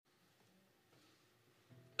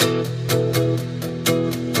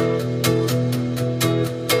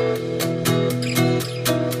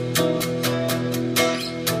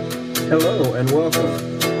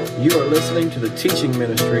You are listening to the teaching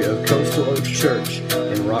ministry of Coastal Oaks Church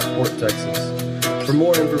in Rockport, Texas. For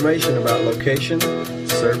more information about location,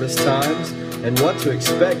 service times, and what to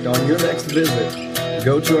expect on your next visit,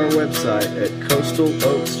 go to our website at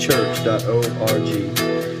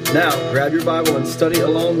coastaloakschurch.org. Now, grab your Bible and study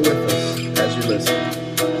along with us as you listen.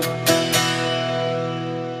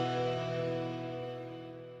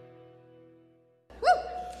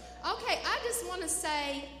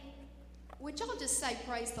 Would y'all just say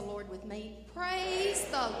praise the Lord with me? Praise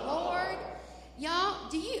the Lord. Y'all,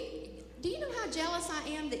 do you know how jealous I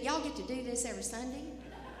am that y'all get to do this every Sunday?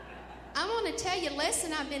 I want to tell you,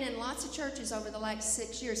 listen, I've been in lots of churches over the last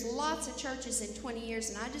 6 years, lots of churches in 20 years,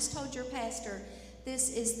 and I just told your pastor, this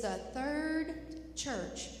is the third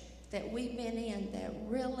church that we've been in that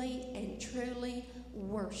really and truly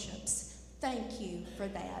worships. Thank you for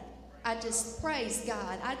that. I just praise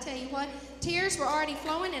God. I tell you what, tears were already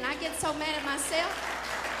flowing, and I get so mad at myself.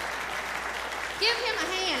 Give him a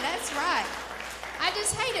hand. That's right. I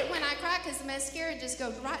just hate it when I cry because the mascara just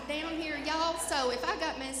goes right down here, y'all. So if I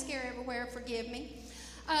got mascara everywhere, forgive me.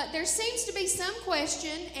 There seems to be some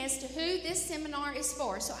question as to who this seminar is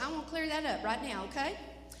for, so I want to clear that up right now, okay?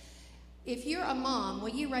 If you're a mom, will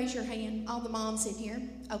you raise your hand? All the moms in here,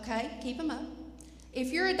 okay? Keep them up.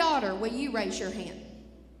 If you're a daughter, will you raise your hand?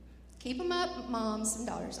 Keep them up, moms and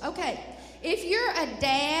daughters. Okay. If you're a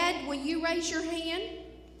dad, will you raise your hand?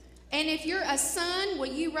 And if you're a son,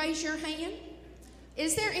 will you raise your hand?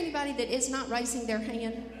 Is there anybody that is not raising their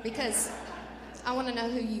hand? Because I want to know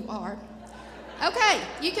who you are. Okay,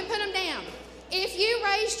 you can put them down. If you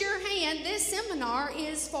raised your hand, this seminar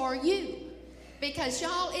is for you. Because,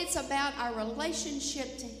 y'all, it's about our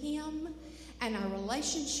relationship to Him and our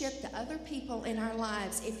relationship to other people in our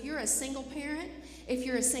lives. If you're a single parent, if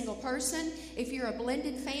you're a single person, if you're a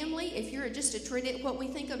blended family, if you're just what we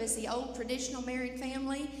think of as the old traditional married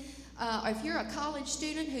family, or if you're a college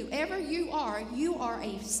student, whoever you are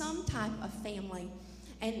some type of family.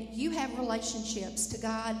 And you have relationships to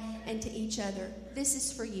God and to each other. This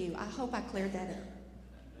is for you. I hope I cleared that up.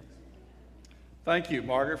 Thank you,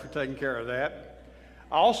 Margaret, for taking care of that.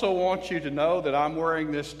 I also want you to know that I'm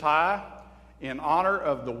wearing this tie in honor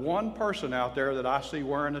of the one person out there that I see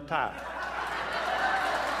wearing a tie.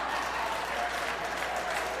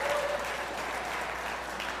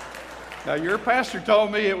 Now, your pastor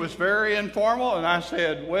told me it was very informal, and I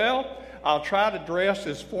said, well, I'll try to dress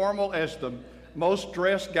as formal as the most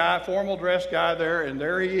formal dressed guy there, and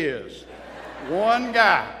there he is. One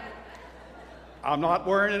guy. I'm not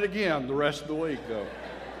wearing it again the rest of the week, though.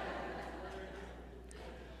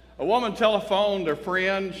 A woman telephoned her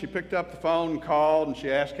friend. She picked up the phone and called, and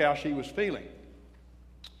she asked how she was feeling.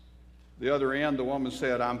 The other end, the woman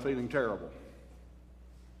said, I'm feeling terrible.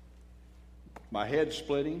 My head's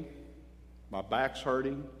splitting. My back's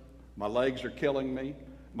hurting. My legs are killing me.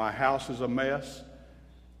 My house is a mess.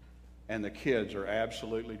 And the kids are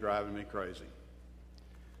absolutely driving me crazy.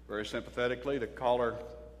 Very sympathetically, the caller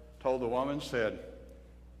told the woman, said,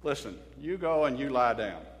 listen, you go and you lie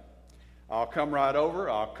down. I'll come right over.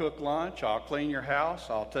 I'll cook lunch. I'll clean your house.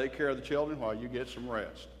 I'll take care of the children while you get some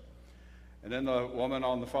rest. And then the woman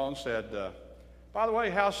on the phone said, by the way,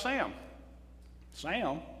 how's Sam?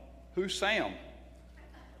 Sam? Who's Sam?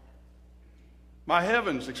 My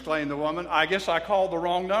heavens, exclaimed the woman, I guess I called the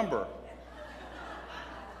wrong number.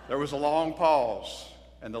 There was a long pause,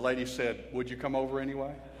 and the lady said, would you come over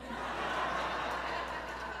anyway?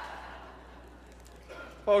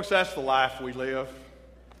 Folks, that's the life we live.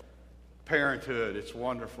 Parenthood, it's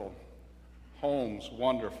wonderful. Home's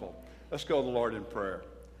wonderful. Let's go to the Lord in prayer.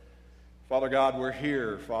 Father God, we're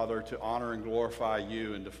here, Father, to honor and glorify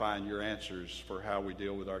you and to find your answers for how we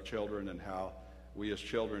deal with our children and how we as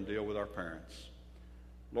children deal with our parents.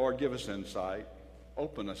 Lord, give us insight.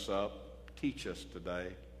 Open us up. Teach us today.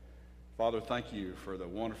 Father, thank you for the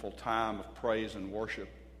wonderful time of praise and worship.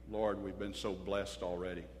 Lord, we've been so blessed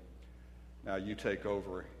already. Now you take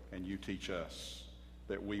over and you teach us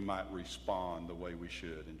that we might respond the way we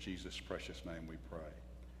should. In Jesus' precious name we pray.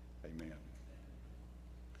 Amen.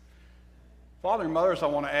 Father and mothers, I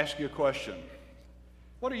want to ask you a question.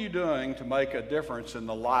 What are you doing to make a difference in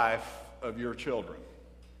the life of your children?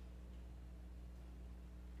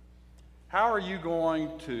 How are you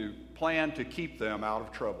going to plan to keep them out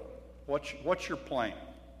of trouble? What's your plan?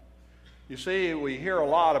 You see, we hear a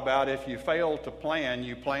lot about if you fail to plan,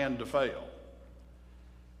 you plan to fail.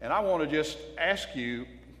 And I want to just ask you,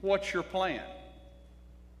 what's your plan?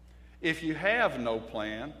 If you have no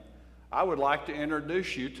plan, I would like to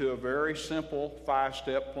introduce you to a very simple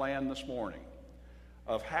 5-step plan this morning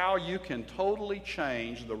of how you can totally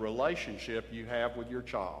change the relationship you have with your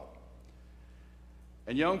child.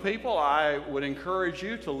 And young people, I would encourage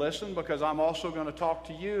you to listen, because I'm also going to talk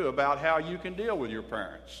to you about how you can deal with your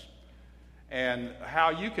parents and how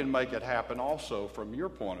you can make it happen also from your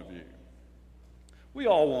point of view. We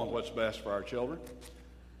all want what's best for our children.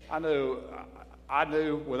 I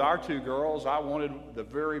knew with our two girls, I wanted the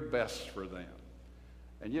very best for them.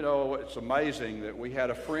 And you know, it's amazing that we had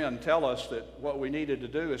a friend tell us that what we needed to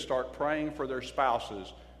do is start praying for their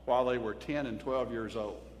spouses while they were 10 and 12 years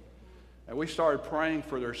old. And we started praying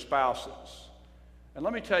for their spouses. And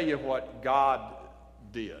let me tell you what God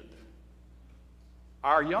did.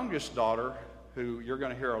 Our youngest daughter, who you're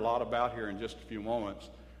going to hear a lot about here in just a few moments,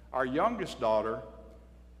 our youngest daughter,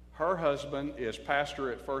 her husband is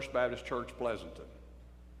pastor at First Baptist Church, Pleasanton.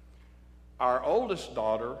 Our oldest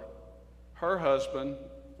daughter, her husband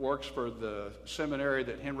works for the seminary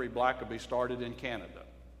that Henry Blackaby started in Canada.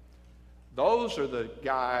 Those are the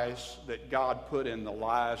guys that God put in the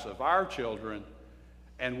lives of our children,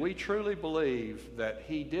 and we truly believe that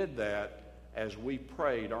He did that as we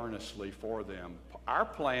prayed earnestly for them. Our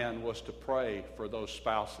plan was to pray for those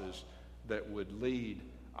spouses that would lead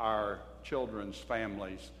our children's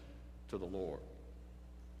families to the Lord.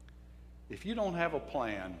 If you don't have a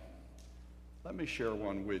plan, let me share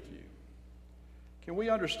one with you. Can we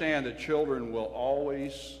understand that children will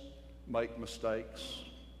always make mistakes?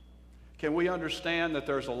 Can we understand that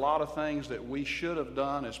there's a lot of things that we should have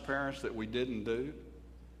done as parents that we didn't do?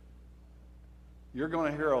 You're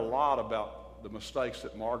going to hear a lot about the mistakes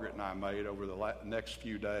that Margaret and I made over the next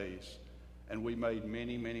few days, and we made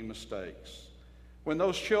many, many mistakes. When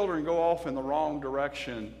those children go off in the wrong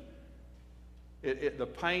direction, the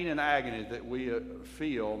pain and agony that we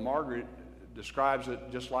feel, Margaret describes it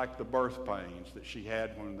just like the birth pains that she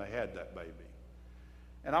had when they had that baby.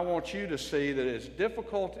 And I want you to see that as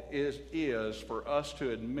difficult as it is for us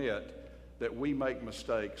to admit that we make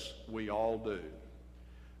mistakes, we all do.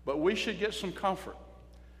 But we should get some comfort.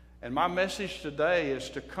 And my message today is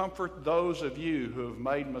to comfort those of you who have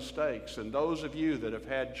made mistakes and those of you that have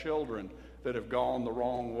had children that have gone the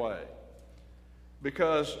wrong way.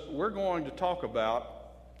 Because we're going to talk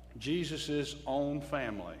about Jesus' own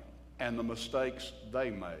family and the mistakes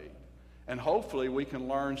they made. And hopefully we can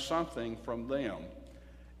learn something from them,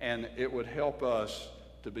 and it would help us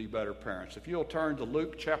to be better parents. If you'll turn to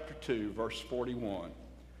Luke chapter 2, verse 41.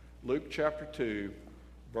 Luke chapter 2,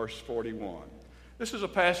 verse 41. This is a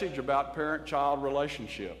passage about parent-child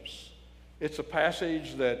relationships. It's a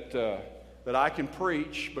passage that I can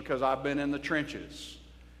preach because I've been in the trenches.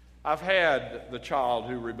 I've had the child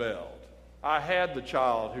who rebelled. I had the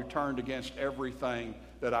child who turned against everything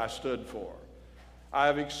that I stood for. I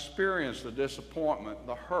have experienced the disappointment,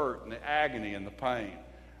 the hurt, and the agony and the pain.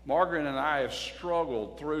 Margaret and I have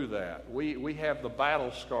struggled through that. We have the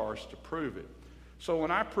battle scars to prove it. So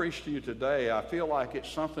when I preach to you today, I feel like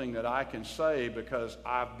it's something that I can say because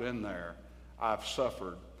I've been there, I've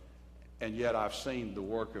suffered, and yet I've seen the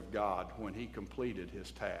work of God when He completed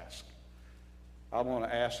His task. I want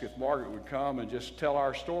to ask if Margaret would come and just tell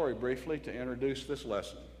our story briefly to introduce this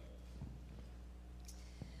lesson.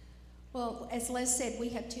 Well, as Les said, we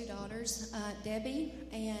have two daughters, Debbie,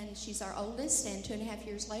 and she's our oldest, and 2.5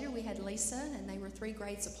 years later we had Lisa, and they were 3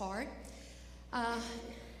 grades apart.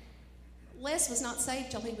 Les was not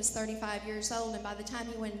saved till he was 35 years old, and by the time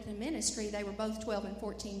he went into ministry, they were both 12 and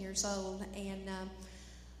 14 years old. And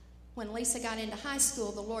when Lisa got into high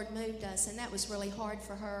school, the Lord moved us, and that was really hard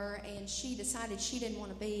for her, and she decided she didn't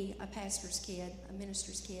want to be a pastor's kid, a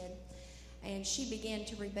minister's kid. And she began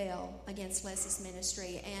to rebel against Les's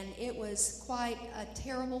ministry. And it was quite a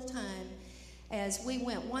terrible time as we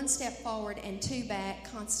went 1 step forward and 2 back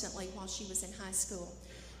constantly while she was in high school.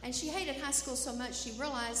 And she hated high school so much she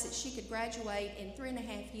realized that she could graduate in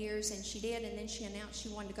 3.5 years, and she did. And then she announced she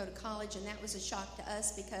wanted to go to college, and that was a shock to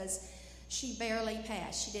us because she barely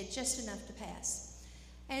passed. She did just enough to pass.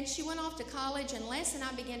 And she went off to college, and Les and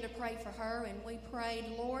I began to pray for her, and we prayed,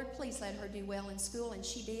 Lord, please let her do well in school, and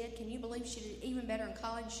she did. Can you believe she did even better in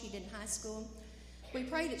college than she did in high school? We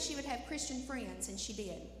prayed that she would have Christian friends, and she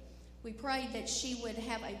did. We prayed that she would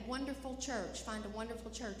have a wonderful church, find a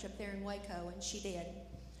wonderful church up there in Waco, and she did.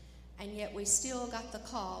 And yet we still got the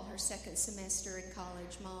call her second semester in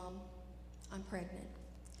college, Mom, I'm pregnant.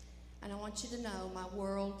 And I want you to know my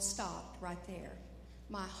world stopped right there.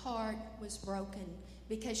 My heart was broken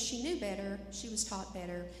because she knew better, she was taught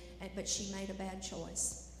better, but she made a bad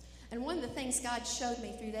choice. And one of the things God showed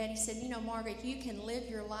me through that, He said, you know, Margaret, you can live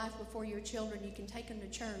your life before your children, you can take them to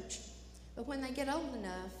church, but when they get old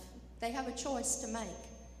enough, they have a choice to make,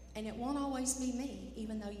 and it won't always be me,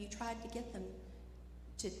 even though you tried to get them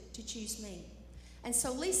to choose me. And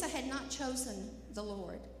so Lisa had not chosen the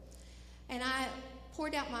Lord. And I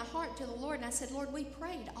poured out my heart to the Lord, and I said, Lord, we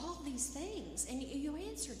prayed all these things, and you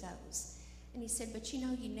answered those. And he said, but you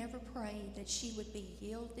know, you never prayed that she would be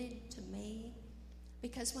yielded to me.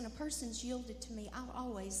 Because when a person's yielded to me, I'll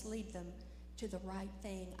always lead them to the right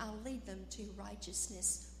thing. I'll lead them to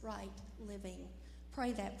righteousness, right living.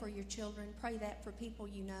 Pray that for your children. Pray that for people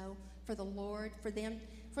you know, for the Lord, for them.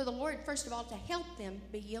 For the Lord, first of all, to help them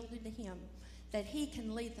be yielded to him, that he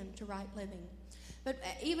can lead them to right living. But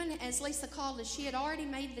even as Lisa called us, she had already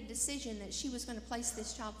made the decision that she was going to place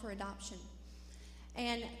this child for adoption.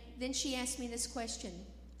 And then she asked me this question,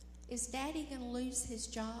 is Daddy going to lose his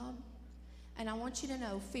job? And I want you to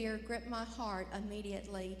know, fear gripped my heart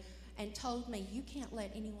immediately and told me, you can't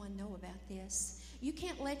let anyone know about this. You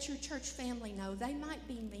can't let your church family know. They might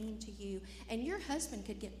be mean to you, and your husband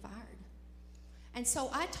could get fired. And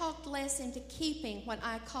so I talked Les into keeping what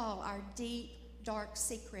I call our deep, dark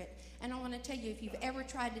secret. And I want to tell you, if you've ever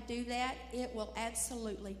tried to do that, it will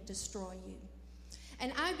absolutely destroy you.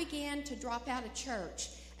 And I began to drop out of church.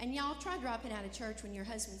 And y'all, try dropping out of church when your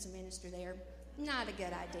husband's a minister there. Not a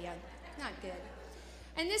good idea. Not good.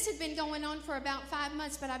 And this had been going on for about 5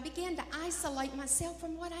 months, but I began to isolate myself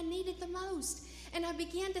from what I needed the most. And I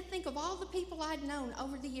began to think of all the people I'd known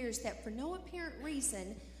over the years that for no apparent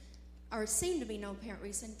reason, or seemed to be no apparent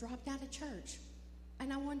reason, dropped out of church.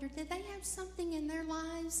 And I wondered, did they have something in their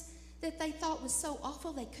lives that they thought was so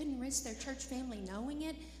awful they couldn't risk their church family knowing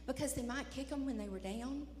it because they might kick them when they were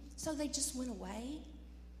down? So they just went away.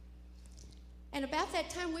 And about that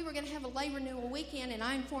time, we were going to have a lay renewal weekend, and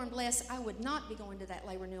I informed Les I would not be going to that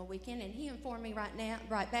lay renewal weekend, and he informed me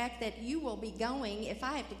right back that you will be going if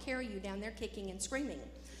I have to carry you down there kicking and screaming.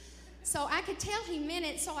 So I could tell he meant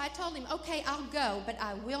it, so I told him, okay, I'll go, but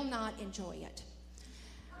I will not enjoy it.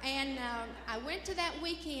 And I went to that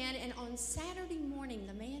weekend, and on Saturday morning,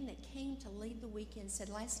 the man that came to lead the weekend said,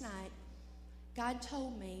 last night, God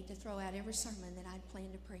told me to throw out every sermon that I'd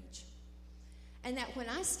planned to preach. And that when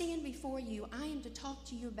I stand before you, I am to talk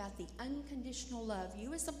to you about the unconditional love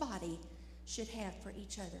you as a body should have for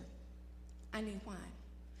each other. I knew why.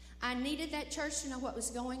 I needed that church to know what was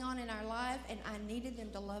going on in our life, and I needed them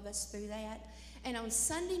to love us through that. And on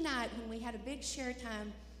Sunday night, when we had a big share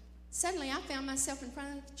time, suddenly I found myself in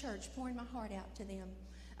front of the church pouring my heart out to them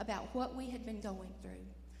about what we had been going through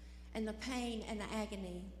and the pain and the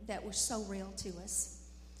agony that were so real to us.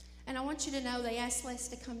 And I want you to know they asked Les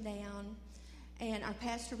to come down, and our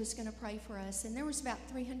pastor was going to pray for us. And there was about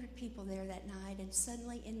 300 people there that night, and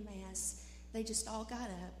suddenly in mass, they just all got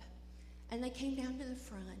up, and they came down to the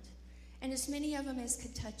front. And as many of them as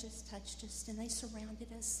could touch us, touched us, and they surrounded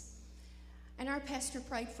us. And our pastor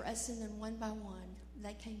prayed for us, and then one by one,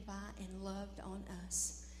 they came by and loved on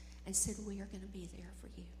us and said, we are going to be there for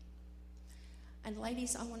you. And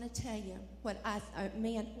ladies, I want to tell you what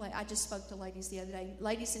I just spoke to ladies the other day.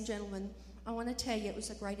 Ladies and gentlemen, I want to tell you it was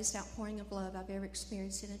the greatest outpouring of love I've ever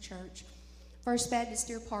experienced in a church. First Baptist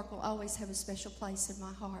Deer Park will always have a special place in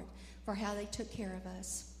my heart for how they took care of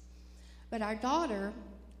us. But our daughter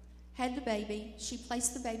had the baby. She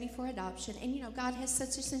placed the baby for adoption. And, you know, God has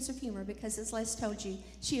such a sense of humor because, as Les told you,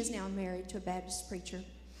 she is now married to a Baptist preacher.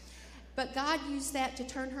 But God used that to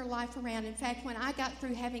turn her life around. In fact, when I got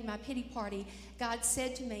through having my pity party, God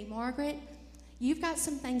said to me, Margaret, you've got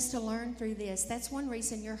some things to learn through this. That's one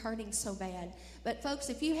reason you're hurting so bad. But, folks,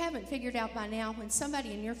 if you haven't figured out by now, when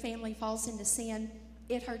somebody in your family falls into sin,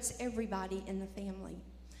 it hurts everybody in the family.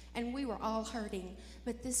 And we were all hurting.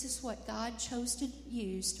 But this is what God chose to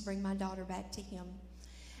use to bring my daughter back to him.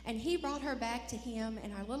 And he brought her back to him,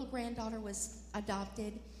 and our little granddaughter was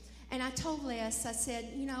adopted. And I told Les, I said,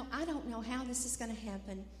 you know, I don't know how this is going to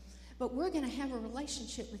happen, but we're going to have a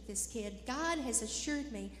relationship with this kid. God has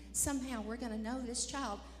assured me somehow we're going to know this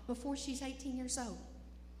child before she's 18 years old.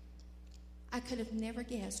 I could have never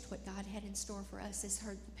guessed what God had in store for us as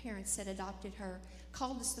her parents that adopted her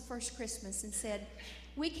called us the first Christmas and said,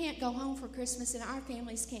 we can't go home for Christmas and our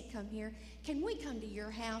families can't come here. Can we come to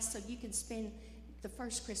your house so you can spend the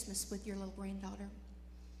first Christmas with your little granddaughter?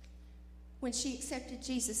 When she accepted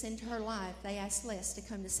Jesus into her life, they asked Les to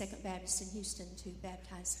come to Second Baptist in Houston to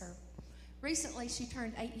baptize her. Recently, she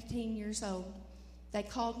turned 18 years old. They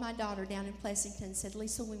called my daughter down in Pleasanton and said,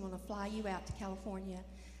 Lisa, we want to fly you out to California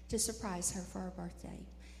to surprise her for her birthday.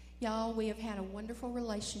 Y'all, we have had a wonderful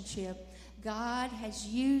relationship. God has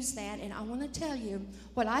used that, and I want to tell you,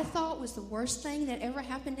 what I thought was the worst thing that ever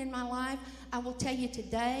happened in my life, I will tell you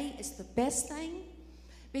today is the best thing,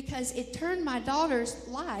 because it turned my daughter's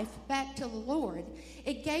life back to the Lord.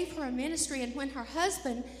 It gave her a ministry, and when her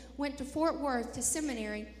husband went to Fort Worth to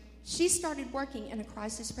seminary, she started working in a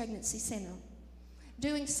crisis pregnancy center,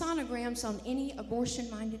 doing sonograms on any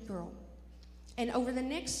abortion-minded girl. And over the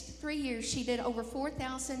next 3 years, she did over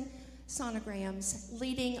 4,000 sonograms,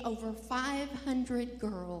 leading over 500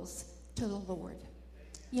 girls to the Lord.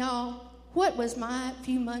 Y'all, what was my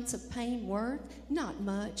few months of pain worth? Not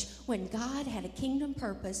much, when God had a kingdom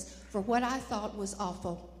purpose for what I thought was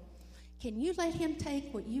awful. Can you let him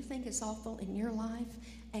take what you think is awful in your life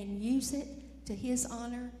and use it to his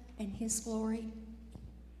honor and his glory?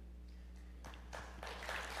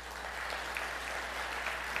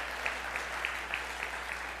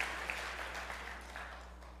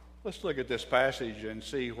 Let's look at this passage and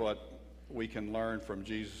see what we can learn from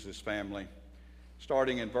Jesus' family.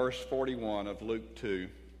 Starting in verse 41 of Luke 2.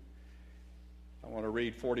 I want to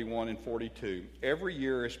read 41 and 42. Every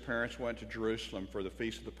year his parents went to Jerusalem for the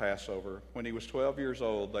feast of the Passover. When he was 12 years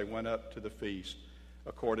old, they went up to the feast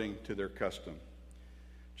according to their custom.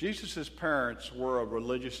 Jesus' parents were a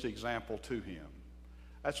religious example to him.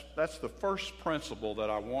 That's the first principle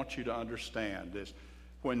that I want you to understand is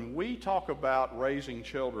when we talk about raising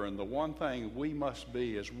children, the one thing we must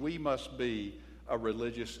be is we must be a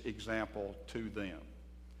religious example to them.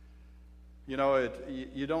 You know,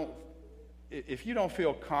 if you don't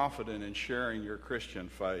feel confident in sharing your Christian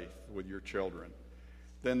faith with your children,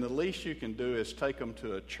 then the least you can do is take them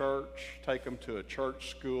to a church, take them to a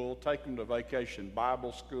church school, take them to vacation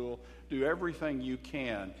Bible school, do everything you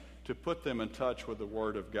can to put them in touch with the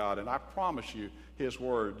Word of God. And I promise you, His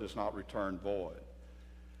Word does not return void.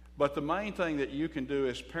 But the main thing that you can do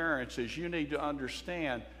as parents is you need to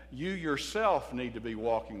understand you yourself need to be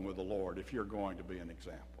walking with the Lord if you're going to be an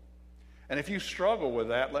example. And if you struggle with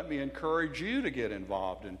that, let me encourage you to get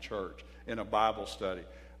involved in church, in a Bible study.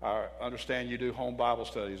 I understand you do home Bible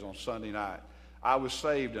studies on Sunday night. I was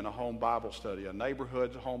saved in a home Bible study, a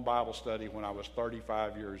neighborhood home Bible study when I was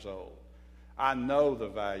 35 years old. I know the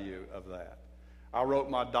value of that. I wrote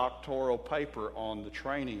my doctoral paper on the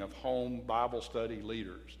training of home Bible study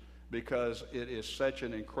leaders because it is such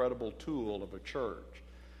an incredible tool of a church.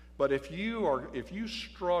 But if you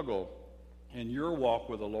struggle in your walk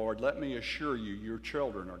with the Lord, let me assure you, your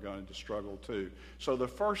children are going to struggle too. So the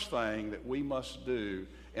first thing that we must do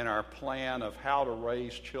in our plan of how to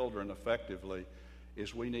raise children effectively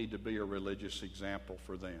is we need to be a religious example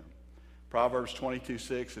for them. Proverbs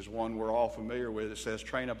 22:6 is one we're all familiar with. It says,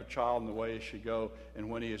 train up a child in the way he should go, and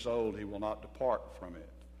when he is old, he will not depart from it.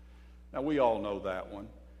 Now, we all know that one,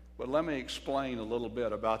 but let me explain a little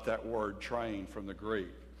bit about that word train from the Greek.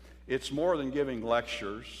 It's more than giving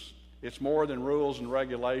lectures. It's more than rules and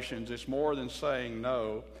regulations. It's more than saying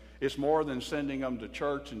no. It's more than sending them to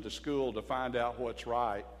church and to school to find out what's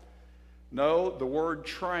right. No, the word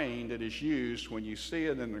train that is used, when you see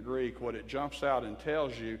it in the Greek, what it jumps out and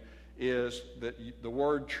tells you is that the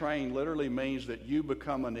word train literally means that you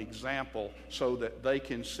become an example so that they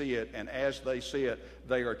can see it, and as they see it,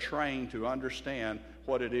 they are trained to understand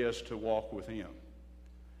what it is to walk with Him.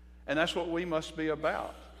 And that's what we must be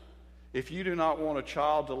about. If you do not want a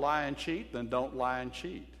child to lie and cheat, then don't lie and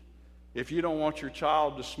cheat. If you don't want your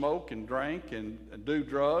child to smoke and drink and do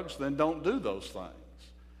drugs, then don't do those things.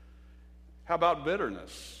 How about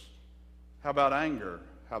bitterness? How about anger?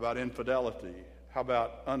 How about infidelity? How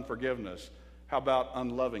about unforgiveness? How about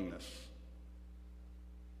unlovingness?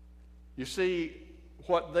 You see,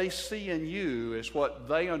 what they see in you is what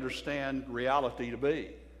they understand reality to be.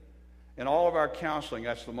 In all of our counseling,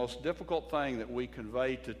 that's the most difficult thing that we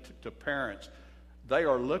convey to parents. They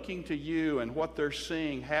are looking to you, and what they're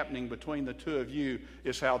seeing happening between the two of you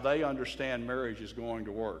is how they understand marriage is going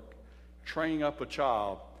to work. Training up a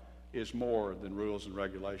child is more than rules and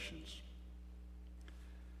regulations.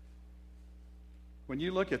 When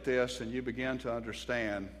you look at this and you begin to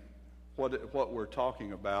understand what we're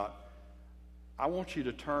talking about, I want you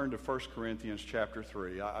to turn to 1 Corinthians chapter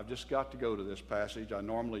 3. I've just got to go to this passage. I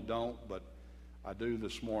normally don't, but I do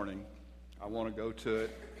this morning. I want to go to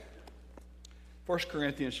it. 1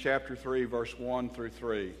 Corinthians chapter 3, verse 1 through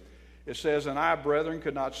 3. It says, and I, brethren,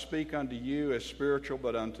 could not speak unto you as spiritual,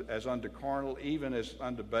 but as unto carnal, even as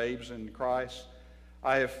unto babes in Christ.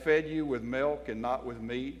 I have fed you with milk and not with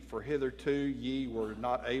meat, for hitherto ye were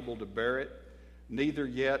not able to bear it, neither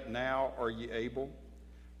yet now are ye able.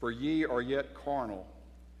 For ye are yet carnal.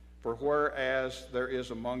 For whereas there is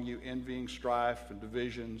among you envying, strife, and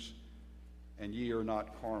divisions, and ye are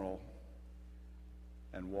not carnal,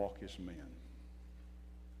 and walk as men.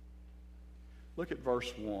 Look at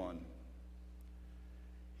verse 1.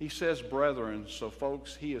 He says, brethren, so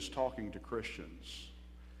folks, he is talking to Christians.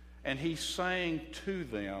 And he's saying to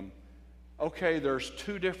them, okay, there's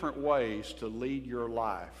two different ways to lead your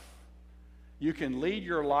life. You can lead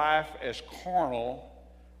your life as carnal,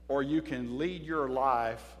 or you can lead your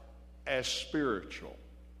life as spiritual.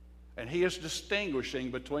 And he is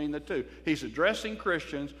distinguishing between the two. He's addressing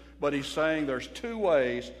Christians, but he's saying there's two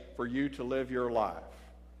ways for you to live your life.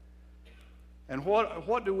 And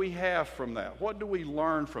what do we have from that? What do we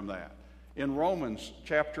learn from that? In Romans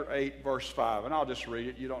chapter 8, verse 5, and I'll just read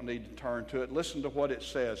it. You don't need to turn to it. Listen to what it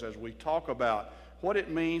says as we talk about what it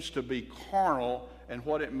means to be carnal and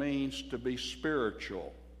what it means to be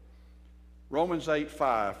spiritual. Romans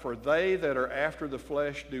 8:5, for they that are after the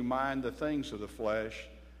flesh do mind the things of the flesh,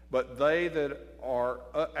 but they that are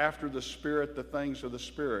after the Spirit, the things of the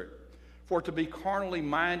Spirit. For to be carnally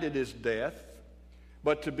minded is death,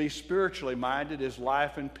 but to be spiritually minded is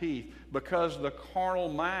life and peace, because the carnal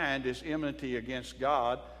mind is enmity against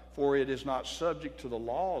God, for it is not subject to the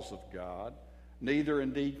laws of God, neither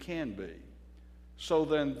indeed can be. So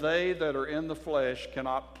then they that are in the flesh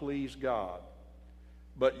cannot please God.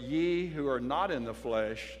 But ye who are not in the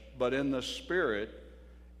flesh, but in the Spirit,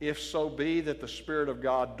 if so be that the Spirit of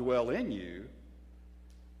God dwell in you.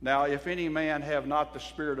 Now, if any man have not the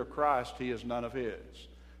Spirit of Christ, he is none of his.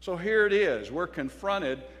 So here it is. We're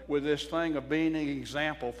confronted with this thing of being an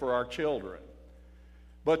example for our children.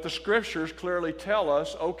 But the Scriptures clearly tell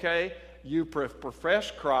us, okay, you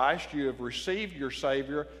profess Christ, you have received your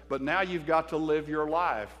Savior, but now you've got to live your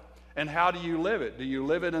life. And how do you live it? Do you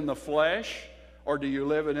live it in the flesh, or do you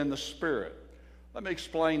live it in the Spirit? Let me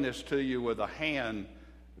explain this to you with a hand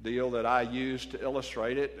deal that I used to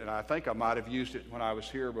illustrate it, and I think I might have used it when I was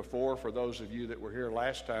here before for those of you that were here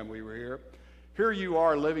last time we were here. Here you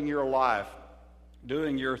are living your life,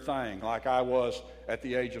 doing your thing like I was at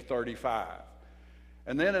the age of 35.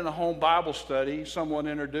 And then in a home Bible study, someone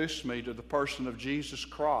introduced me to the person of Jesus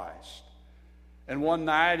Christ. And one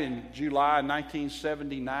night in July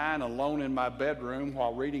 1979, alone in my bedroom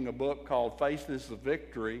while reading a book called Faith is the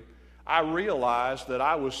Victory, I realized that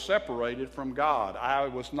I was separated from God. I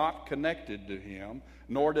was not connected to Him,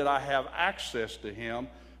 nor did I have access to Him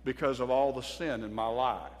because of all the sin in my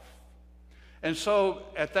life. And so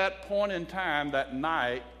at that point in time, that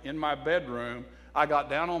night in my bedroom, I got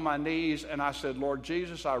down on my knees and I said, Lord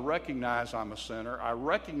Jesus, I recognize I'm a sinner. I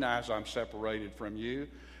recognize I'm separated from you.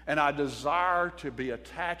 And I desire to be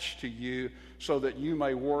attached to you so that you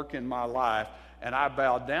may work in my life. And I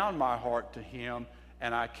bowed down my heart to Him,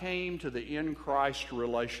 and I came to the in Christ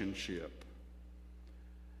relationship.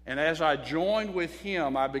 And as I joined with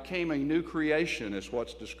Him, I became a new creation, is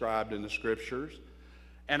what's described in the Scriptures.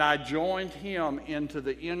 And I joined Him into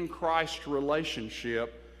the in Christ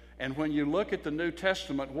relationship. And when you look at the New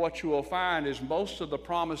Testament, what you will find is most of the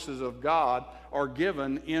promises of God are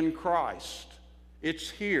given in Christ. It's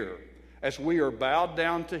here as we are bowed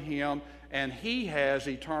down to Him, and He has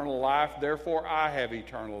eternal life, therefore I have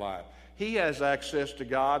eternal life. He has access to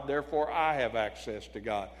God, therefore I have access to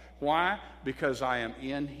God. Why? Because I am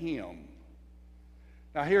in Him.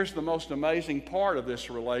 Now here's the most amazing part of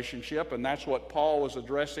this relationship, and that's what Paul was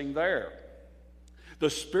addressing there.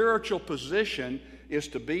 The spiritual position is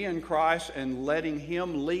to be in Christ and letting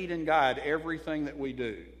Him lead and guide everything that we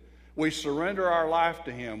do. We surrender our life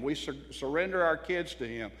to Him. We surrender our kids to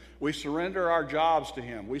Him. We surrender our jobs to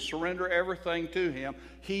Him. We surrender everything to Him.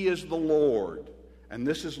 He is the Lord, and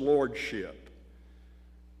this is lordship.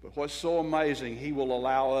 But what's so amazing, He will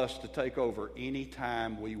allow us to take over any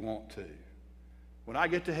time we want to. When I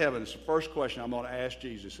get to heaven, it's the first question I'm going to ask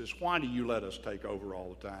Jesus is, why do you let us take over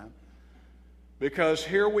all the time? Because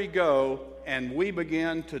here we go, and we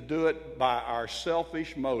begin to do it by our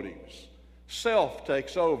selfish motives. Self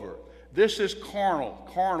takes over. This is carnal.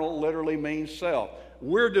 Carnal literally means self.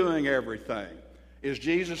 We're doing everything. Is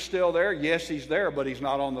Jesus still there? Yes, He's there, but He's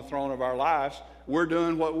not on the throne of our lives. We're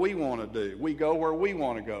doing what we want to do. We go where we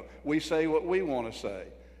want to go. We say what we want to say.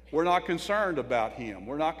 We're not concerned about Him.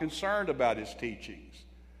 We're not concerned about His teachings.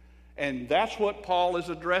 And that's what Paul is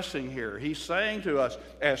addressing here. He's saying to us,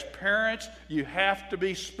 as parents, you have to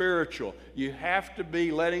be spiritual. You have to be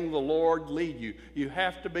letting the Lord lead you. You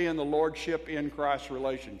have to be in the lordship in Christ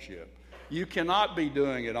relationship. You cannot be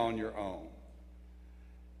doing it on your own.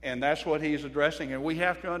 And that's what he's addressing. And we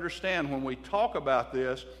have to understand when we talk about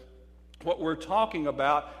this, what we're talking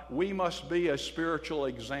about, we must be a spiritual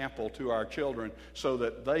example to our children so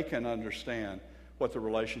that they can understand what the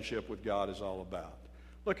relationship with God is all about.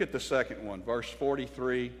 Look at the second one, verse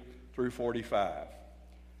 43 through 45.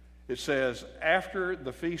 It says, after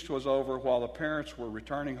the feast was over, while the parents were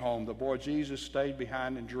returning home, the boy Jesus stayed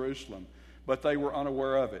behind in Jerusalem, but they were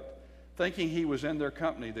unaware of it. Thinking He was in their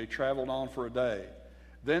company, they traveled on for a day.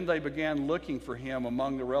 Then they began looking for Him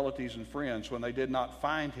among the relatives and friends. When they did not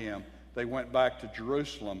find Him, they went back to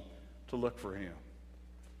Jerusalem to look for Him.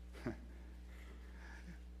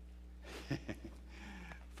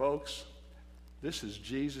 Folks, This is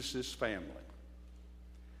Jesus' family.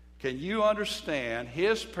 Can you understand?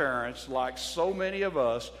 His parents, like so many of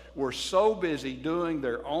us, were so busy doing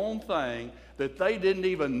their own thing that they didn't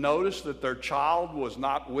even notice that their child was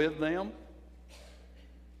not with them.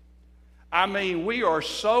 I mean, we are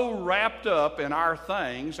so wrapped up in our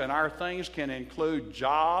things, and our things can include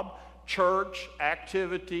job, church,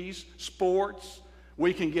 activities, sports.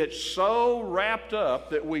 We can get so wrapped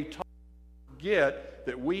up that we forget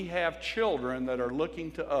that we have children that are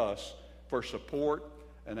looking to us for support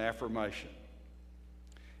and affirmation.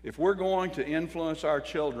 If we're going to influence our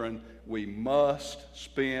children, we must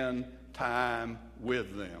spend time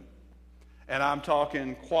with them. And I'm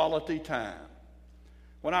talking quality time.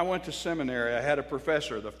 When I went to seminary, I had a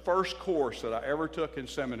professor, the first course that I ever took in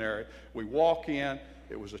seminary, we walk in,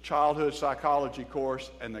 it was a childhood psychology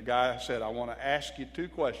course, and the guy said, I want to ask you 2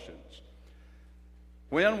 questions.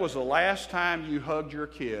 When was the last time you hugged your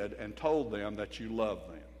kid and told them that you loved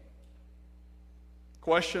them?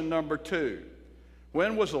 Question number 2,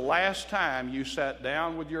 when was the last time you sat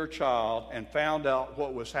down with your child and found out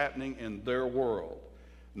what was happening in their world?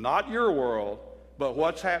 Not your world, but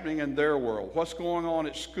what's happening in their world. What's going on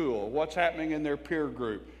at school? What's happening in their peer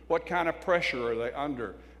group? What kind of pressure are they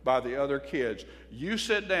under by the other kids? You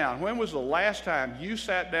sit down. When was the last time you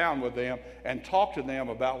sat down with them and talked to them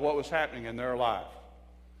about what was happening in their life?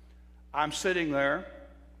 I'm sitting there,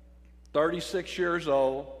 36 years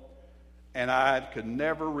old, and I could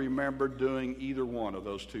never remember doing either one of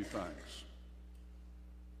those 2 things.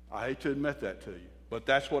 I hate to admit that to you, but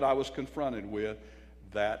that's what I was confronted with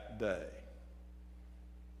that day.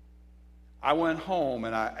 I went home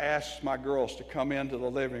and I asked my girls to come into the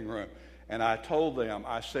living room, and I told them,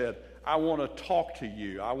 I said, I want to talk to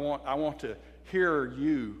you. I want to hear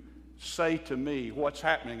you say to me what's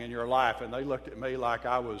happening in your life. And they looked at me like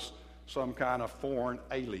I was some kind of foreign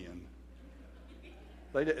alien.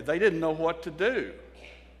 They didn't know what to do.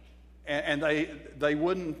 And they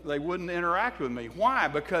wouldn't interact with me. Why?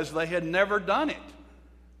 Because they had never done it.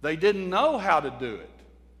 They didn't know how to do it.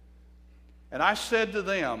 And I said to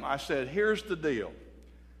them, I said, here's the deal.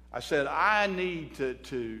 I said, I need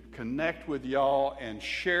to connect with y'all and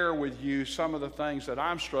share with you some of the things that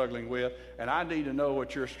I'm struggling with, and I need to know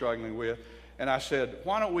what you're struggling with. And I said,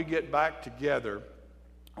 why don't we get back together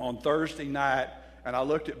on Thursday night? And I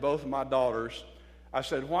looked at both of my daughters. I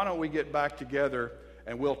said, why don't we get back together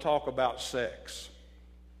and we'll talk about sex?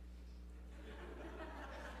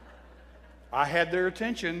 I had their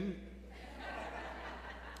attention,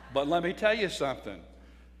 but let me tell you something.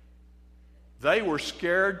 They were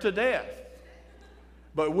scared to death.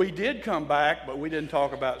 But we did come back, but we didn't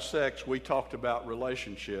talk about sex. We talked about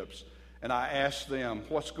relationships. And I asked them,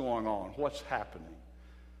 what's going on? What's happening?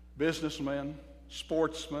 Businessmen,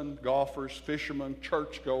 sportsmen, golfers, fishermen,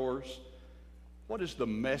 churchgoers. What is the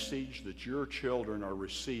message that your children are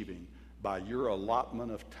receiving by your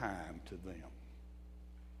allotment of time to them?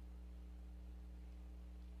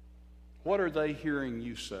 What are they hearing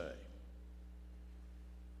you say?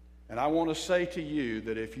 And I want to say to you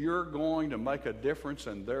that if you're going to make a difference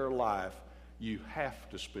in their life, you have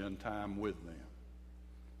to spend time with them.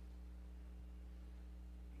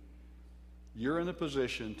 You're in a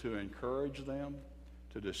position to encourage them,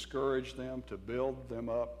 to discourage them, to build them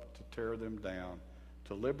up, to tear them down,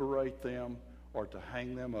 to liberate them, or to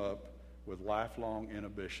hang them up with lifelong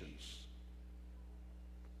inhibitions.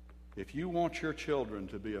 If you want your children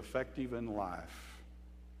to be effective in life,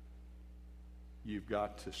 you've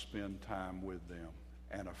got to spend time with them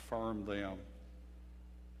and affirm them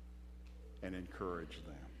and encourage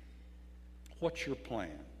them. What's your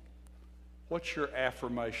plan? What's your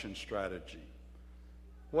affirmation strategy?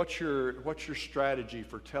 What's your strategy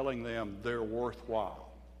for telling them they're worthwhile?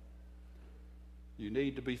 You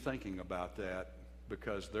need to be thinking about that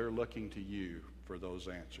because they're looking to you for those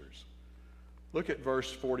answers. Look at verse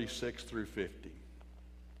 46 through 50.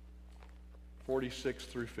 46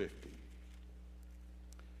 through 50.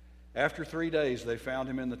 After 3 days, they found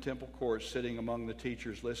him in the temple courts, sitting among the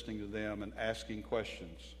teachers, listening to them and asking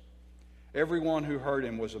questions. Everyone who heard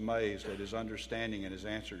him was amazed at his understanding and his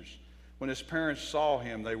answers. When his parents saw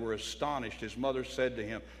him, they were astonished. His mother said to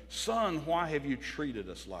him, "Son, why have you treated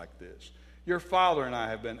us like this? Your father and I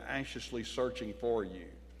have been anxiously searching for you."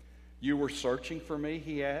 "You were searching for me?"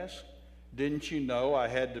 he asked. "Didn't you know I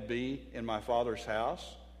had to be in my father's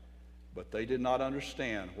house?" But they did not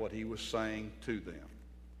understand what he was saying to them.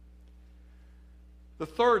 The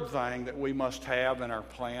third thing that we must have in our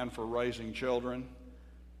plan for raising children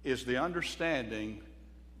is the understanding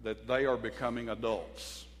that they are becoming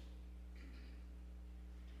adults.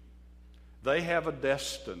 They have a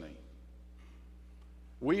destiny.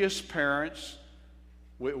 We as parents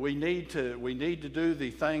We need to do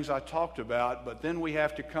the things I talked about, but then we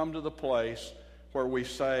have to come to the place where we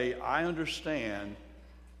say, I understand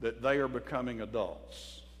that they are becoming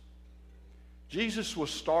adults. Jesus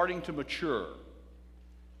was starting to mature,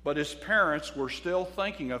 but his parents were still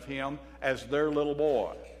thinking of him as their little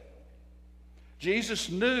boy. Jesus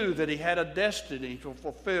knew that he had a destiny to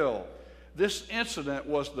fulfill. This incident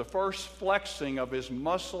was the first flexing of his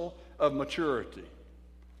muscle of maturity.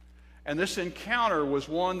 And this encounter was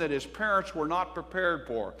one that his parents were not prepared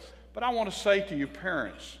for. But I want to say to you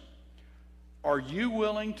parents, are you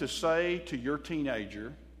willing to say to your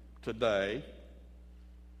teenager today,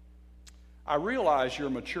 I realize you're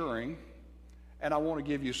maturing, and I want to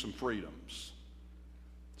give you some freedoms?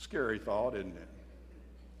 Scary thought, isn't it?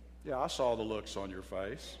 Yeah, I saw the looks on your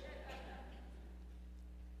face.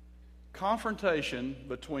 Confrontation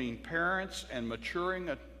between parents and maturing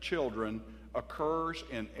children occurs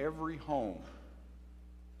in every home.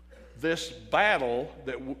 This battle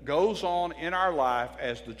that goes on in our life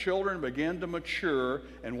as the children begin to mature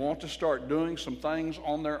and want to start doing some things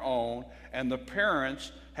on their own, and the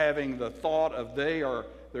parents having the thought of they are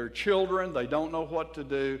their children, they don't know what to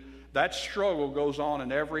do, that struggle goes on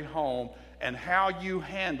in every home, and how you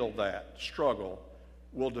handle that struggle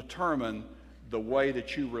will determine the way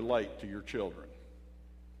that you relate to your children.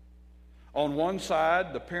 On one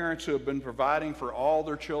side, the parents who have been providing for all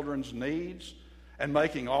their children's needs and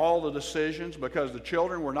making all the decisions because the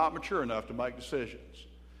children were not mature enough to make decisions.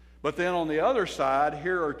 But then on the other side,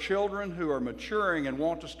 here are children who are maturing and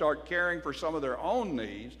want to start caring for some of their own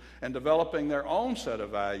needs and developing their own set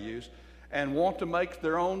of values and want to make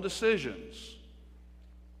their own decisions.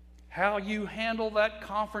 How you handle that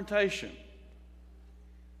confrontation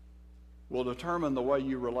will determine the way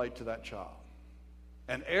you relate to that child.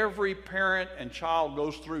 And every parent and child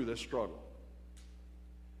goes through this struggle.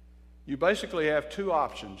 You basically have two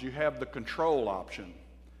options. You have the control option.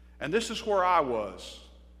 And this is where I was.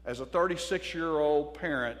 As a 36-year-old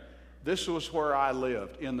parent, this was where I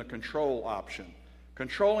lived, in the control option.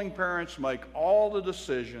 Controlling parents make all the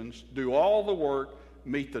decisions, do all the work,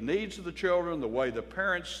 meet the needs of the children the way the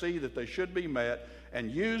parents see that they should be met,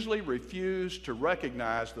 and usually refuse to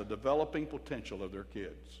recognize the developing potential of their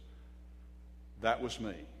kids. That was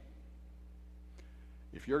me.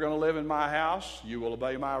 If you're going to live in my house, you will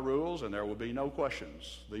obey my rules, and there will be no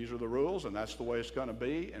questions. These are the rules, and that's the way it's going to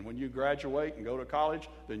be. And when you graduate and go to college,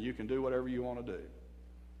 then you can do whatever you want to do.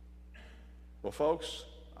 Well, folks,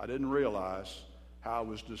 I didn't realize how I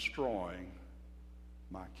was destroying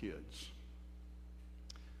my kids.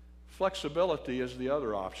 Flexibility is the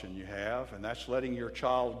other option you have, and that's letting your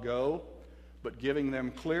child go, but giving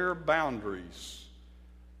them clear boundaries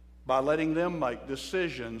by letting them make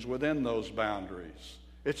decisions within those boundaries.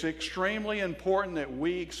 It's extremely important that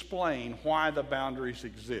we explain why the boundaries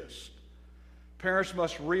exist. Parents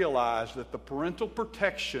must realize that the parental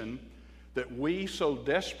protection that we so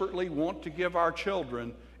desperately want to give our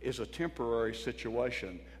children is a temporary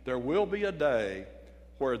situation. There will be a day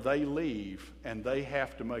where they leave and they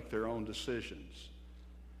have to make their own decisions.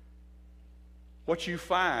 What you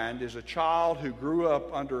find is a child who grew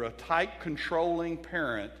up under a tight, controlling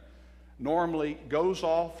parent normally goes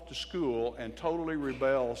off to school and totally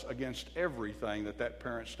rebels against everything that that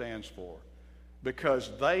parent stands for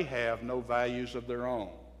because they have no values of their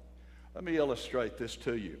own. Let me illustrate this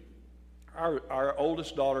to you. Our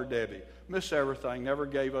oldest daughter, Debbie, Miss Everything, never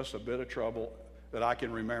gave us a bit of trouble that I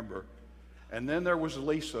can remember. And then there was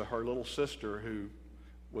Lisa, her little sister, who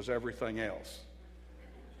was everything else.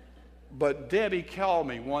 But Debbie called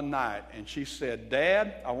me one night and she said,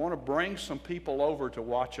 Dad, I want to bring some people over to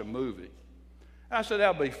watch a movie. And I said,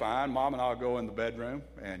 that'll be fine. Mom and I'll go in the bedroom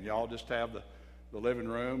and y'all just have the living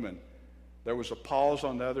room. And there was a pause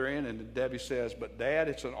on the other end, and Debbie says, but Dad,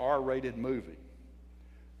 it's an R-rated movie.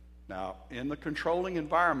 Now, in the controlling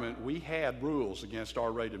environment, we had rules against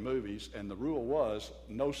R-rated movies, and the rule was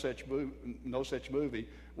no such movie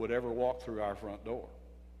would ever walk through our front door.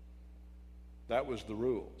 That was the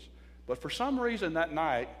rules. But for some reason that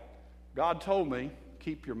night, God told me,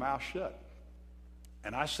 keep your mouth shut.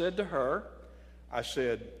 And I said to her, I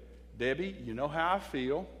said, Debbie, you know how I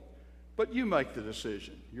feel, but you make the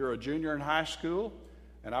decision. You're a junior in high school,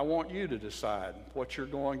 and I want you to decide what you're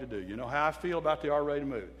going to do. You know how I feel about the R-rated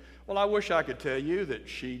movie. Well, I wish I could tell you that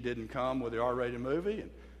she didn't come with the R-rated movie,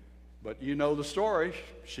 but you know the story.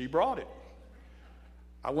 She brought it.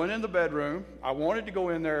 I went in the bedroom. I wanted to go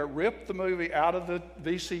in there, rip the movie out of the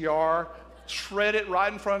VCR, shred it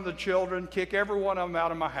right in front of the children, kick every one of them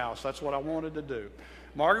out of my house. That's what I wanted to do.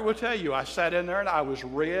 Margaret will tell you, I sat in there and I was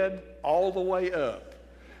red all the way up.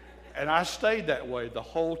 And I stayed that way the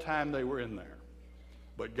whole time they were in there.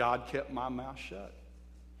 But God kept my mouth shut.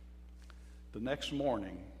 The next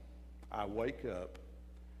morning, I wake up,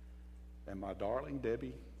 and my darling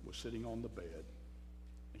Debbie was sitting on the bed,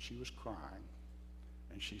 and she was crying.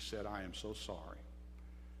 And she said, I am so sorry.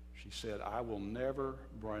 She said, I will never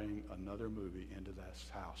bring another movie into this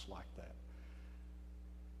house like that.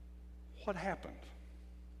 What happened?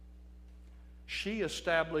 She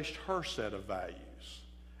established her set of values.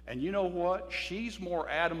 And you know what? She's more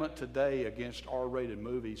adamant today against R-rated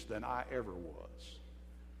movies than I ever was.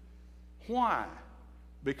 Why?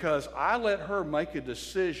 Because I let her make a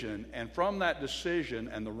decision, and from that decision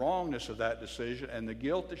and the wrongness of that decision and the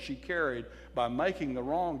guilt that she carried by making the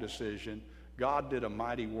wrong decision, God did a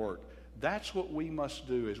mighty work. That's what we must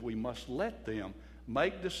do, is we must let them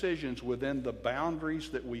make decisions within the boundaries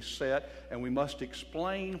that we set, and we must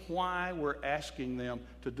explain why we're asking them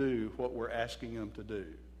to do what we're asking them to do.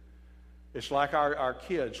 It's like our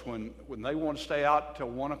kids, when they want to stay out till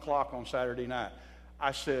 1 o'clock on Saturday night.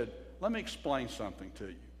 I said, let me explain something to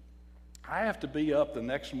you. I have to be up the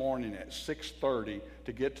next morning at 6:30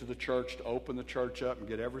 to get to the church, to open the church up and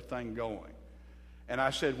get everything going. And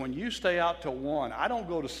I said, when you stay out till 1, I don't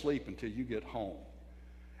go to sleep until you get home.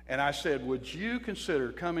 And I said, would you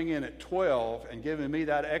consider coming in at 12 and giving me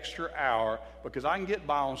that extra hour, because I can get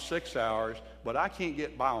by on 6 hours, but I can't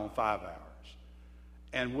get by on 5 hours.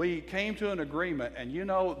 And we came to an agreement, and you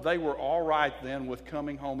know, they were all right then with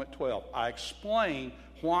coming home at 12. I explained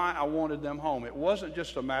why I wanted them home. It wasn't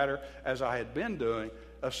just a matter, as I had been doing,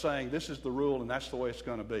 of saying this is the rule and that's the way it's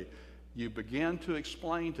going to be. You begin to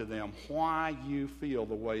explain to them why you feel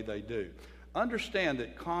the way they do. Understand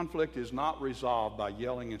that conflict is not resolved by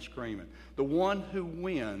yelling and screaming. The one who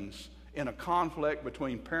wins in a conflict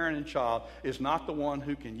between parent and child is not the one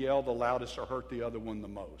who can yell the loudest or hurt the other one the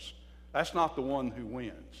most. That's not the one who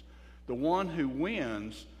wins. The one who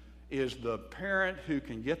wins is the parent who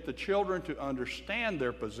can get the children to understand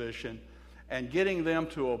their position and getting them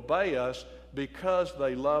to obey us because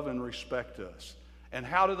they love and respect us. And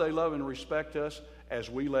how do they love and respect us? As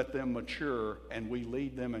we let them mature and we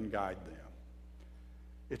lead them and guide them.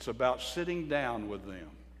 It's about sitting down with them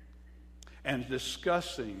and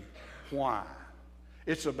discussing why.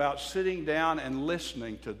 It's about sitting down and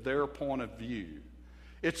listening to their point of view.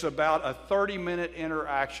 It's about a 30-minute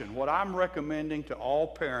interaction. What I'm recommending to all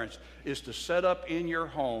parents is to set up in your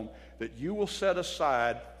home that you will set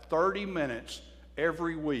aside 30 minutes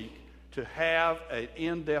every week to have an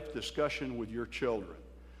in-depth discussion with your children.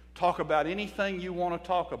 Talk about anything you want to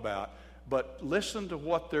talk about, but listen to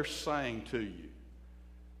what they're saying to you.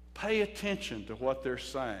 Pay attention to what they're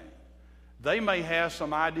saying. They may have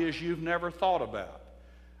some ideas you've never thought about.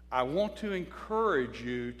 I want to encourage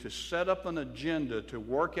you to set up an agenda to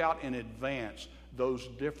work out in advance those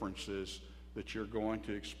differences that you're going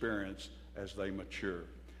to experience as they mature.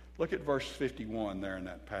 Look at verse 51 there in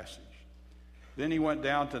that passage. Then he went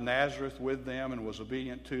down to Nazareth with them and was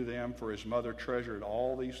obedient to them, for his mother treasured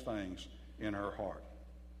all these things in her heart.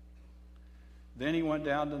 Then he went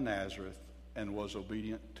down to Nazareth and was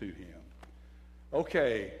obedient to him.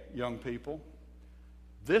 Okay, young people.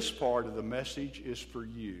 This part of the message is for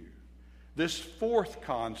you. This fourth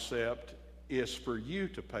concept is for you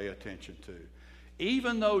to pay attention to.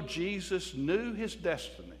 Even though Jesus knew his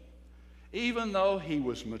destiny, even though he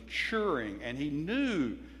was maturing and he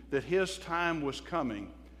knew that his time was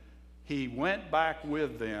coming, he went back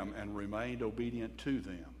with them and remained obedient to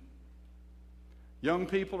them. Young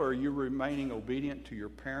people, are you remaining obedient to your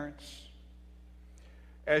parents?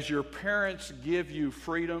 As your parents give you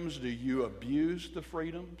freedoms, do you abuse the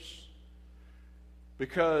freedoms?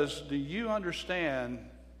 Because do you understand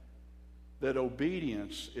that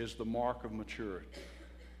obedience is the mark of maturity?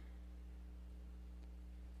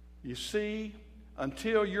 You see,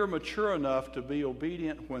 until you're mature enough to be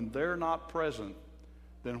obedient when they're not present,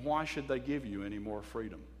 then why should they give you any more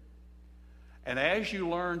freedom? And as you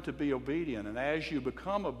learn to be obedient and as you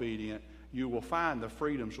become obedient, you will find the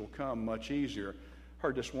freedoms will come much easier.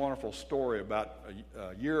 Heard this wonderful story about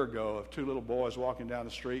a year ago of two little boys walking down the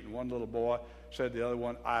street, and one little boy said to the other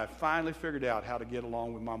one, I finally figured out how to get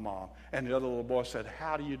along with my mom. And the other little boy said,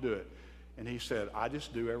 how do you do it? And he said, I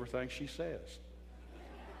just do everything she says.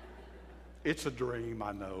 It's a dream,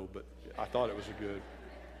 I know, but I thought it was a good.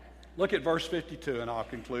 Look at verse 52, and I'll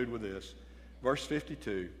conclude with this. Verse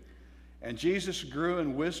 52, and Jesus grew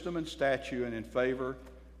in wisdom and stature and in favor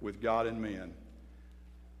with God and men.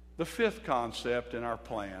 The fifth concept in our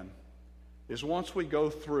plan is once we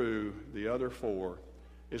go through the other four,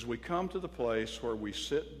 is we come to the place where we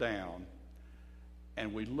sit down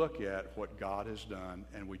and we look at what God has done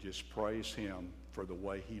and we just praise him for the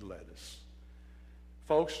way he led us.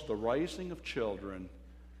 Folks, the raising of children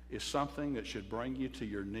is something that should bring you to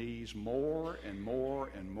your knees more and more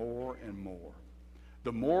and more and more.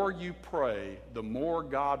 The more you pray, the more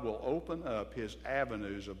God will open up his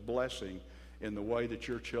avenues of blessing in the way that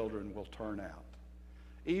your children will turn out.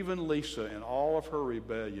 Even Lisa, in all of her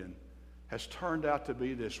rebellion, has turned out to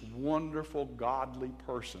be this wonderful, godly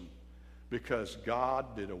person because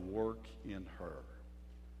God did a work in her.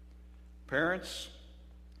 Parents,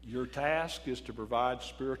 your task is to provide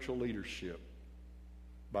spiritual leadership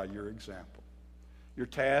by your example. Your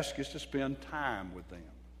task is to spend time with them.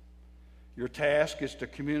 Your task is to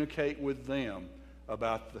communicate with them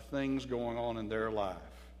about the things going on in their life.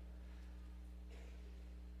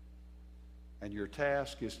 And your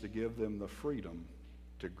task is to give them the freedom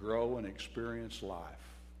to grow and experience life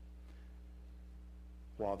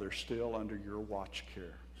while they're still under your watch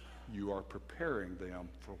care. You are preparing them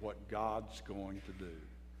for what God's going to do.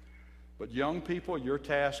 But young people, your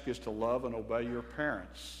task is to love and obey your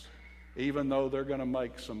parents, even though they're going to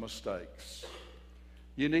make some mistakes.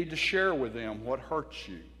 You need to share with them what hurts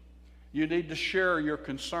you. You need to share your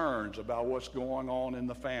concerns about what's going on in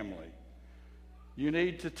the family. You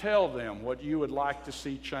need to tell them what you would like to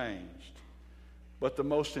see changed. But the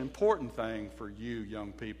most important thing for you,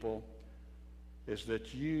 young people, is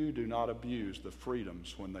that you do not abuse the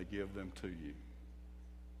freedoms when they give them to you.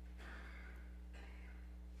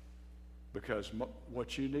 Because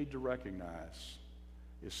what you need to recognize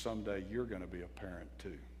is someday you're going to be a parent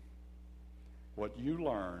too. What you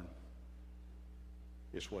learn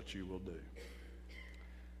is what you will do.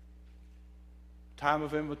 Time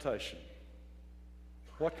of invitation.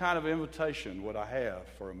 What kind of invitation would I have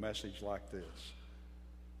for a message like this?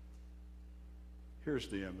 Here's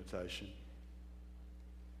the invitation.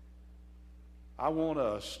 I want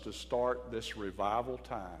us to start this revival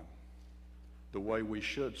time the way we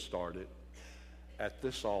should start it, at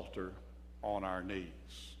this altar on our knees.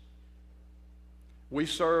 We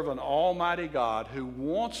serve an almighty God who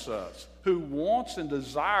wants and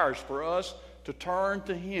desires for us to turn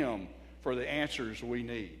to him for the answers we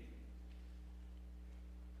need.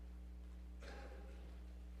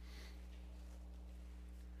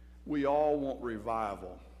 We all want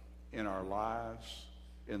revival in our lives,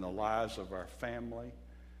 in the lives of our family.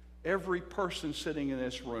 Every person sitting in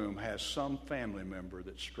this room has some family member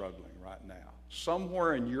that's struggling right now.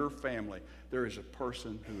 Somewhere in your family, there is a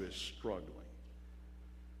person who is struggling.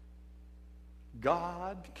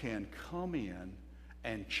 God can come in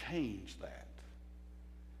and change that.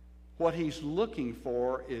 What he's looking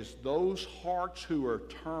for is those hearts who are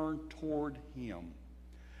turned toward him.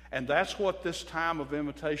 And that's what this time of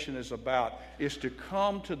invitation is about, is to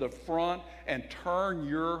come to the front and turn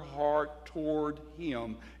your heart toward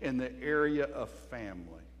him in the area of family.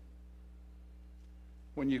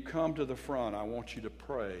 When you come to the front, I want you to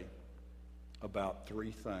pray about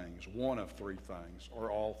three things, one of three things,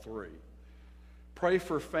 or all three. Pray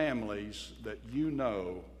for families that you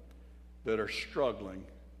know that are struggling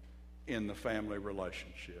in the family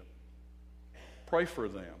relationship. Pray for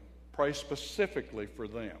them. Pray specifically for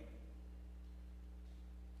them.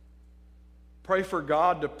 Pray for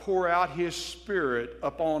God to pour out his Spirit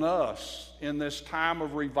upon us in this time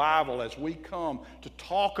of revival as we come to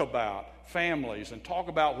talk about families and talk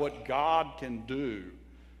about what God can do.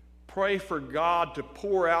 Pray for God to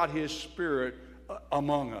pour out his Spirit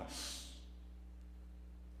among us.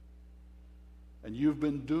 And you've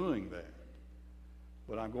been doing that.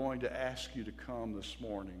 But I'm going to ask you to come this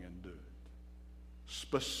morning and do it.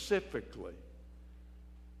 Specifically,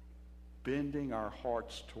 bending our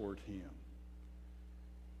hearts toward him.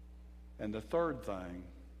 And the third thing,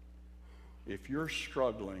 if you're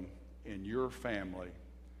struggling in your family,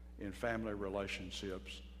 in family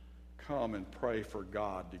relationships, come and pray for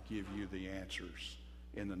God to give you the answers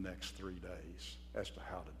in the next 3 days as to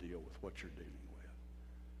how to deal with what you're dealing with.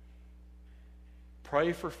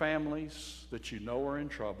 Pray for families that you know are in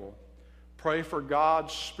trouble. Pray for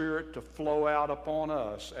God's Spirit to flow out upon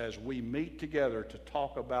us as we meet together to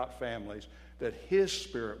talk about families, that his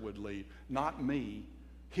Spirit would lead, not me.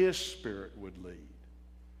 His Spirit would lead.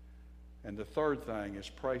 And the third thing is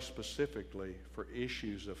pray specifically for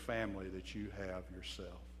issues of family that you have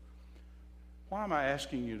yourself. Why am I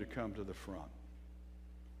asking you to come to the front?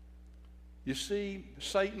 You see,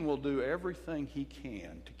 Satan will do everything he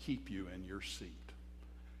can to keep you in your seat.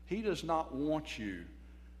 He does not want you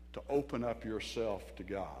to open up yourself to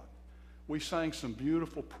God. We sang some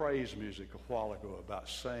beautiful praise music a while ago about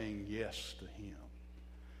saying yes to him.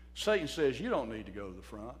 Satan says, you don't need to go to the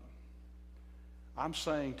front. I'm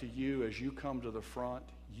saying to you, as you come to the front,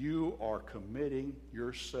 you are committing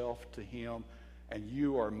yourself to him and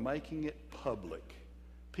you are making it public.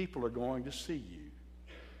 People are going to see you.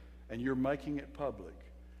 and you're making it public.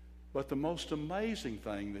 But the most amazing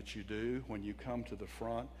thing that you do when you come to the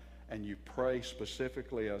front and you pray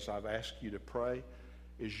specifically as I've asked you to pray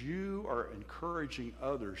is you are encouraging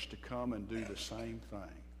others to come and do the same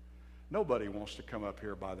thing. Nobody wants to come up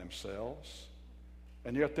here by themselves.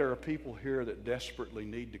 And yet there are people here that desperately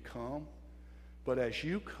need to come. But as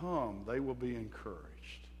you come, they will be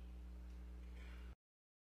encouraged.